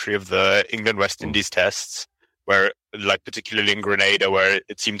commentary of the England-West Indies tests, where, like, particularly in Grenada, where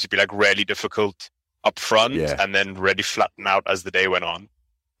it seemed to be, like, really difficult up front and then really flatten out as the day went on.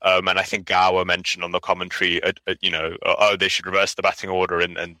 And I think Gower mentioned on the commentary, they should reverse the batting order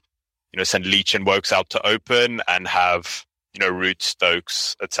and send Leach and Wokes out to open and have, Root,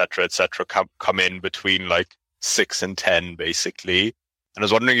 Stokes, et cetera, come in between like 6 and 10, basically. And I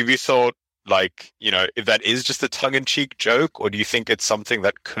was wondering if you thought, like, if that is just a tongue-in-cheek joke, or do you think it's something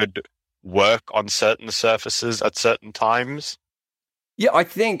that could work on certain surfaces at certain times? Yeah, I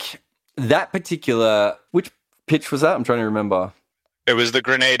think that particular... Which pitch was that? I'm trying to remember. It was the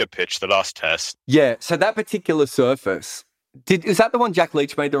Grenada pitch, the last test. Yeah, so that particular surface, is that the one Jack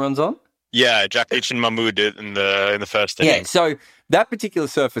Leach made the runs on? Yeah, Jack Leach and Mahmood did in the first inning. Yeah, so that particular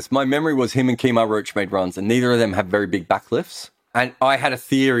surface, my memory was him and Kemar Roach made runs, and neither of them have very big backlifts. And I had a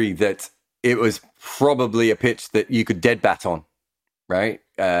theory that it was probably a pitch that you could dead bat on, right?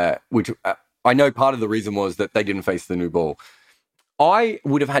 Which I know part of the reason was that they didn't face the new ball. I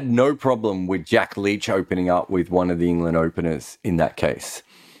would have had no problem with Jack Leach opening up with one of the England openers in that case,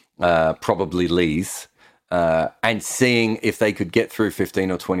 probably Lees, and seeing if they could get through 15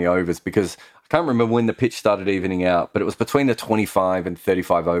 or 20 overs, because I can't remember when the pitch started evening out, but it was between the 25 and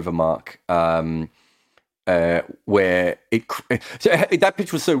 35 over mark, where that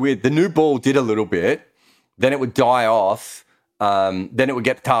pitch was so weird. The new ball did a little bit, then it would die off, then it would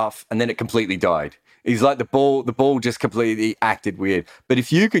get tough, and then it completely died. He's like the ball just completely acted weird. But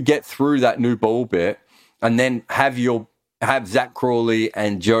if you could get through that new ball bit and then have Zach Crawley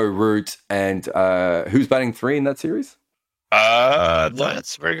and Joe Root and who's batting 3 in that series?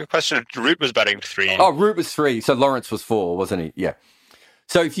 That's a very good question. Root was batting 3. Oh, Root was 3. So Lawrence was 4, wasn't he? Yeah.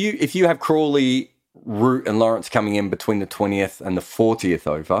 So if you have Crawley, Root, and Lawrence coming in between the 20th and the 40th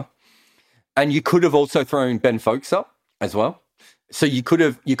over, and you could have also thrown Ben Folkes up as well. So you could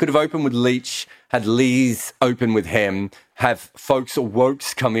have opened with Leach, had Lees open with him, have Folkes or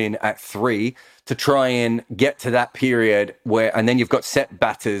Wokes come in at 3 to try and get to that period where, and then you've got set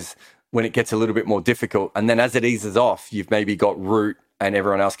batters when it gets a little bit more difficult. And then as it eases off, you've maybe got Root and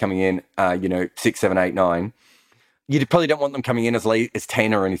everyone else coming in, 6, 7, 8, 9. You probably don't want them coming in as late as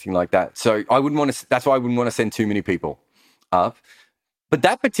 10 or anything like that. So that's why I wouldn't want to send too many people up. But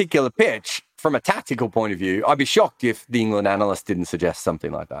that particular pitch, from a tactical point of view, I'd be shocked if the England analyst didn't suggest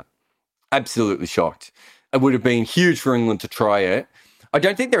something like that. Absolutely shocked. It would have been huge for England to try it. I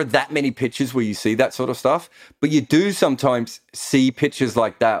don't think there are that many pitches where you see that sort of stuff, but you do sometimes see pitches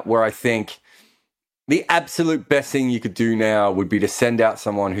like that where I think the absolute best thing you could do now would be to send out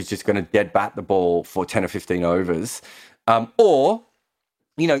someone who's just going to dead bat the ball for 10 or 15 overs. Or,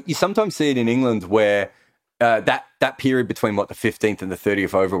 you sometimes see it in England where that period between the 15th and the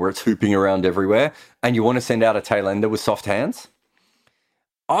 30th over where it's hooping around everywhere and you want to send out a tail ender with soft hands.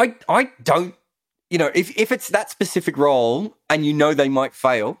 I don't, if it's that specific role and they might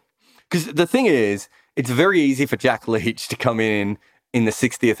fail, because the thing is, it's very easy for Jack Leach to come in the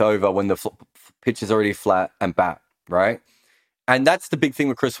 60th over when the pitch is already flat and bat, right? And that's the big thing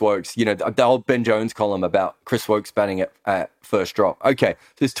with Chris Wokes. The old Ben Jones column about Chris Wokes batting at first drop. Okay,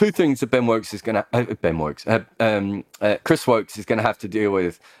 there's two things that Chris Wokes is going to have to deal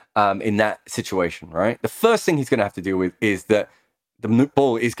with in that situation, right? The first thing he's going to have to deal with is that the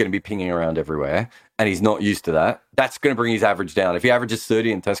ball is going to be pinging around everywhere, and he's not used to that. That's going to bring his average down. If he averages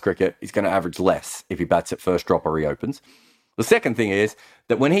 30 in Test cricket, he's going to average less if he bats at first drop or reopens. The second thing is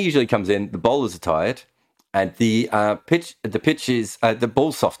that when he usually comes in, the bowlers are tired. And the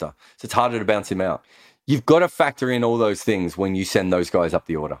ball's softer, so it's harder to bounce him out. You've got to factor in all those things when you send those guys up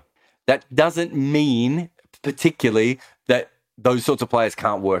the order. That doesn't mean particularly that those sorts of players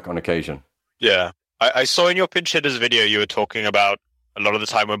can't work on occasion. Yeah. I saw in your pinch hitters video, you were talking about a lot of the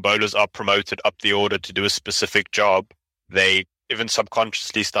time when bowlers are promoted up the order to do a specific job, they even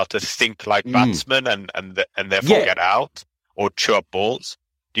subconsciously start to think like batsmen and therefore get out or chew up balls.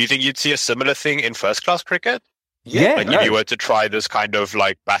 Do you think you'd see a similar thing in first-class cricket? Yeah. Like if you were to try this kind of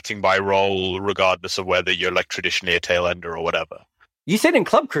like batting by role, regardless of whether you're like traditionally a tail ender or whatever. You see it in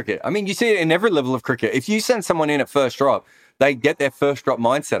club cricket. I mean, you see it in every level of cricket. If you send someone in at first drop, they get their first drop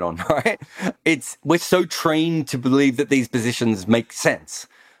mindset on, right? We're so trained to believe that these positions make sense.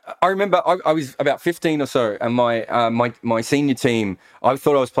 I remember I was about 15 or so, and my senior team, I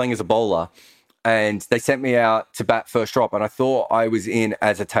thought I was playing as a bowler. And they sent me out to bat first drop, and I thought I was in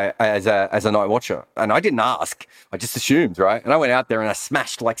as a night watcher, and I didn't ask. I just assumed, right? And I went out there and I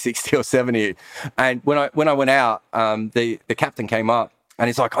smashed like 60 or 70. And when I went out, the captain came up and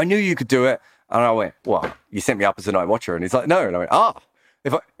he's like, "I knew you could do it." And I went, "Well, you sent me up as a night watcher." And he's like, "No." And I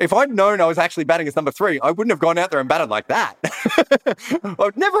went, If I'd known I was actually batting as number 3, I wouldn't have gone out there and batted like that. I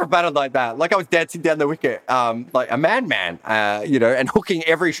would never have batted like that. Like I was dancing down the wicket, like a madman, and hooking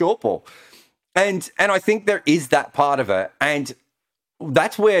every short ball. And I think there is that part of it. And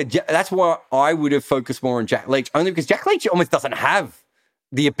that's where I would have focused more on Jack Leach, only because Jack Leach almost doesn't have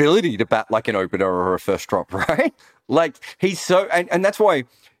the ability to bat like an opener or a first drop, right? Like he's so, and that's why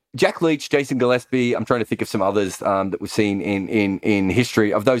Jack Leach, Jason Gillespie, I'm trying to think of some others that we've seen in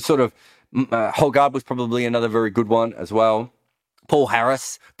history of those sort of, Holgard was probably another very good one as well. Paul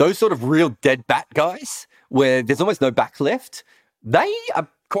Harris, those sort of real dead bat guys where there's almost no back left, they are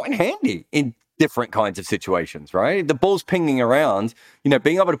quite handy in different kinds of situations, right? The ball's pinging around,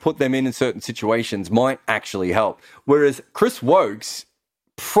 being able to put them in certain situations might actually help. Whereas Chris Wokes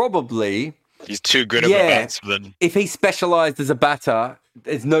probably... He's too good of a batsman. If he specialised as a batter,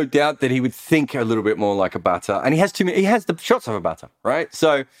 there's no doubt that he would think a little bit more like a batter. And he has the shots of a batter, right?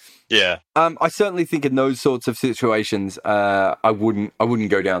 So... Yeah, I certainly think in those sorts of situations, I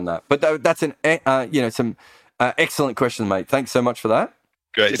wouldn't go down that. But that's some excellent question, mate. Thanks so much for that.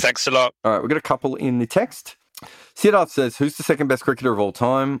 Great, thanks a lot. All right, we've got a couple in the text. Siddharth says, "Who's the second best cricketer of all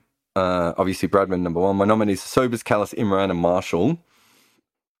time?" Obviously, Bradman number 1. My nominees are Sobers, Callis, Imran, and Marshall.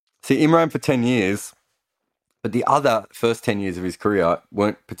 See, Imran for 10 years, but the first 10 years of his career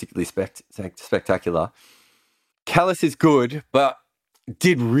weren't particularly spectacular. Callis is good, but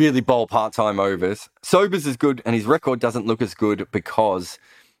did really bowl part-time overs. Sobers is good, and his record doesn't look as good because...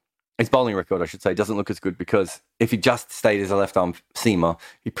 His bowling record, I should say, doesn't look as good because if he just stayed as a left-arm seamer,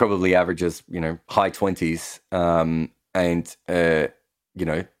 he probably averages, high 20s and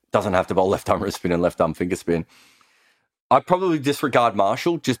doesn't have to bowl left-arm wrist spin and left-arm finger spin. I'd probably disregard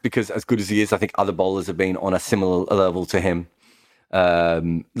Marshall just because as good as he is, I think other bowlers have been on a similar level to him.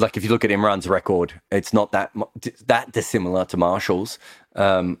 Like if you look at Imran's record, it's not that dissimilar to Marshall's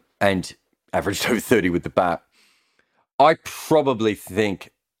and averaged over 30 with the bat. I probably think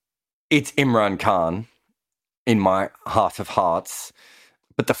it's Imran Khan in my heart of hearts,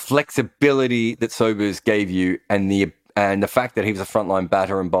 but the flexibility that Sobers gave you and the fact that he was a frontline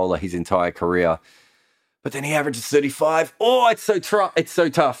batter and bowler his entire career, but then he averages 35. Oh, it's so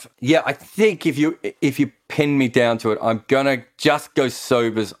tough. Yeah, I think if you pin me down to it, I'm gonna just go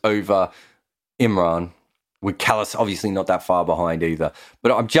Sobers over Imran, with Callis obviously not that far behind either.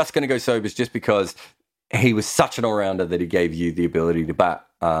 But I'm just gonna go Sobers just because he was such an all-rounder that he gave you the ability to bat,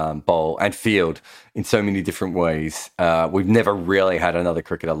 bowl and field in so many different ways. We've never really had another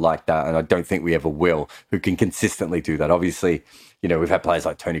cricketer like that, and I don't think we ever will, who can consistently do that. Obviously, we've had players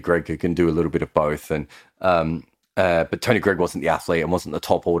like Tony Greig who can do a little bit of both, and but Tony Greig wasn't the athlete and wasn't the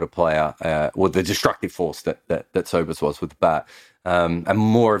top order player, or the destructive force that Sobers was with the bat, and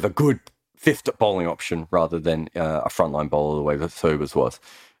more of a good fifth bowling option rather than a frontline bowler the way that Sobers was.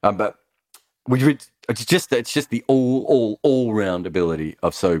 But it's just the all round ability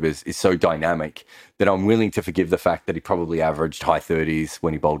of Sobers is so dynamic that I'm willing to forgive the fact that he probably averaged high 30s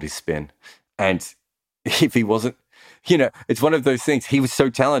when he bowled his spin. And if he wasn't, it's one of those things. He was so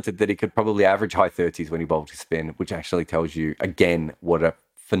talented that he could probably average high 30s when he bowled his spin, which actually tells you, again, what a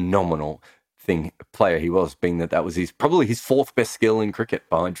phenomenal player he was, being that was probably his fourth best skill in cricket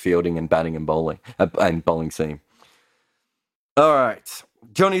behind fielding and batting and bowling seam. All right.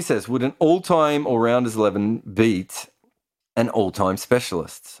 Johnny says, would an all-time all-rounders 11 beat an all-time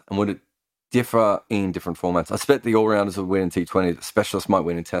specialists? And would it differ in different formats? I expect the all-rounders would win in T20. The specialists might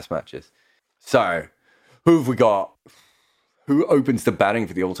win in test matches. So, who have we got? Who opens the batting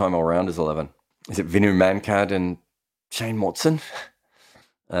for the all-time all-rounders 11? Is it Vinu Mankad and Shane Watson?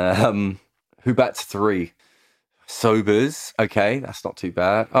 Who bats 3? Sobers. Okay, that's not too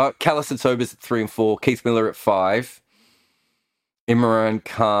bad. Callis and Sobers at 3 and 4. Keith Miller at 5. Imran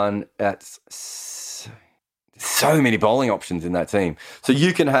Khan at... So many bowling options in that team. So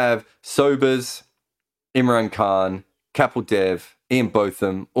you can have Sobers, Imran Khan, Kapil Dev, Ian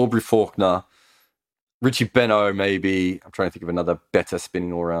Botham, Aubrey Faulkner, Richie Benaud maybe. I'm trying to think of another better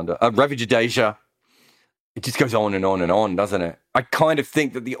spinning all-rounder. Ravi Jadeja. It just goes on and on and on, doesn't it? I kind of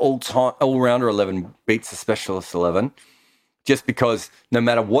think that the all-rounder 11 beats the specialist 11, just because no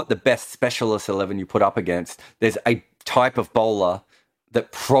matter what the best specialist 11 you put up against, there's a type of bowler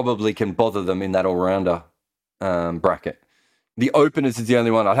that probably can bother them in that all-rounder bracket. The openers is the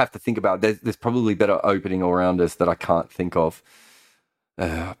only one I'd have to think about. There's probably better opening all-rounders that I can't think of.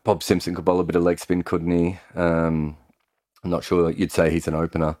 Bob Simpson could bowl a bit of leg spin, couldn't he? I'm not sure you'd say he's an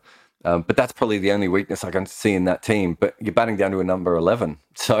opener. But that's probably the only weakness I can see in that team. But you're batting down to a number 11.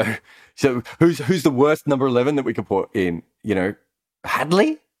 So who's the worst number 11 that we could put in?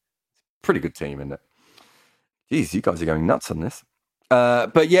 Hadley? Pretty good team, isn't it? Geez, you guys are going nuts on this.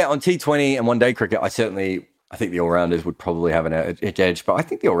 But yeah, on T20 and one-day cricket, I think the all-rounders would probably have an edge. But I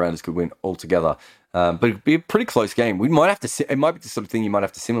think the all-rounders could win altogether. But it'd be a pretty close game. It might be the sort of thing you might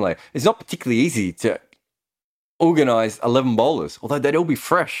have to simulate. It's not particularly easy to organise 11 bowlers, although they'd all be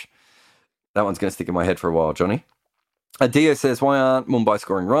fresh. That one's going to stick in my head for a while, Johnny. Dio says, why aren't Mumbai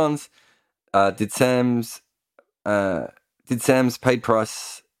scoring runs? Did Sam's paid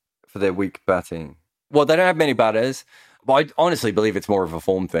price for their weak batting? Well, they don't have many batters, but I honestly believe it's more of a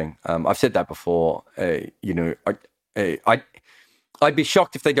form thing. I've said that before. I'd be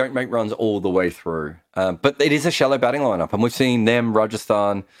shocked if they don't make runs all the way through. But it is a shallow batting lineup, and we've seen them,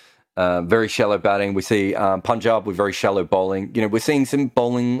 Rajasthan, very shallow batting. We see Punjab with very shallow bowling. We're seeing some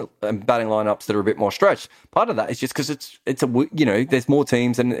bowling and batting lineups that are a bit more stretched. Part of that is just because there's more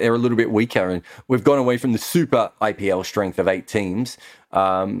teams and they're a little bit weaker, and we've gone away from the super IPL strength of 8 teams,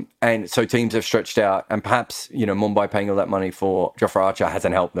 and so teams have stretched out. And perhaps Mumbai paying all that money for Jofra Archer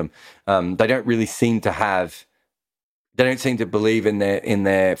hasn't helped them. They don't seem to believe in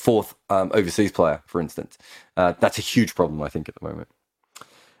their fourth overseas player, for instance. That's a huge problem, I think, at the moment.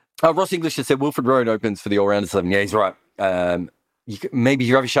 Ross English has said Wilfred Road opens for the all-rounders 11. Yeah, he's right.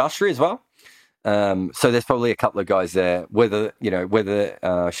 Maybe Ravi Shastri as well. So there's probably a couple of guys there. Whether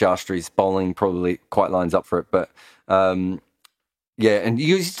Shastri's bowling probably quite lines up for it, but and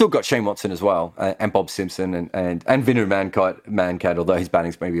you still got Shane Watson as well, and Bob Simpson and Vinu Mankad, although his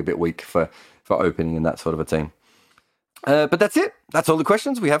batting's maybe a bit weak for opening in that sort of a team. But that's it. That's all the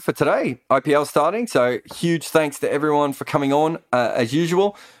questions we have for today. IPL starting, so huge thanks to everyone for coming on as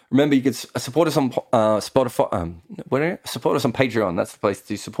usual. Remember, you can support us on Spotify. Support us on Patreon. That's the place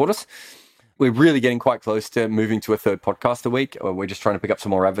to support us. We're really getting quite close to moving to a third podcast a week. We're just trying to pick up some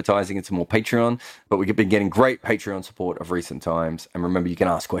more advertising and some more Patreon. But we've been getting great Patreon support of recent times. And remember, you can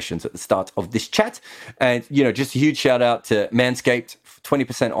ask questions at the start of this chat. And, just a huge shout out to Manscaped.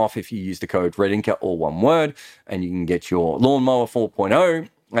 20% off if you use the code REDINKA, all one word. And you can get your Lawnmower 4.0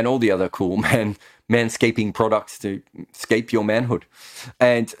 and all the other cool manscaping products to scape your manhood.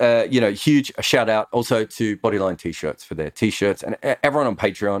 And, huge shout out also to Bodyline T-shirts for their T-shirts and everyone on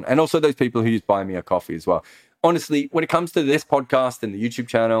Patreon, and also those people who use Buy Me a Coffee as well. Honestly, when it comes to this podcast and the YouTube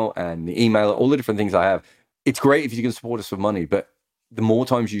channel and the email, all the different things I have, it's great if you can support us with money, but the more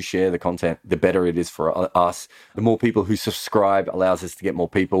times you share the content, the better it is for us. The more people who subscribe allows us to get more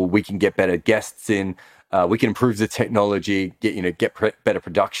people. We can get better guests in. We can improve the technology, get better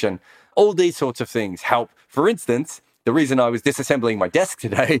production. All these sorts of things help. For instance, the reason I was disassembling my desk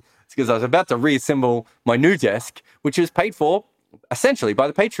today is because I was about to reassemble my new desk, which was paid for essentially by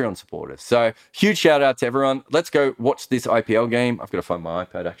the Patreon supporters. So huge shout out to everyone. Let's go watch this IPL game. I've got to find my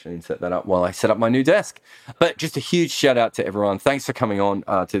iPad actually and set that up while I set up my new desk. But just a huge shout out to everyone. Thanks for coming on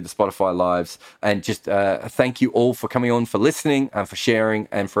to the Spotify Lives. And just thank you all for coming on, for listening and for sharing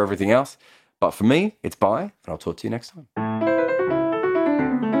and for everything else. But for me, it's bye, and I'll talk to you next time.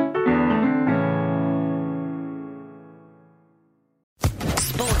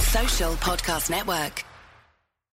 Sports Social Podcast Network.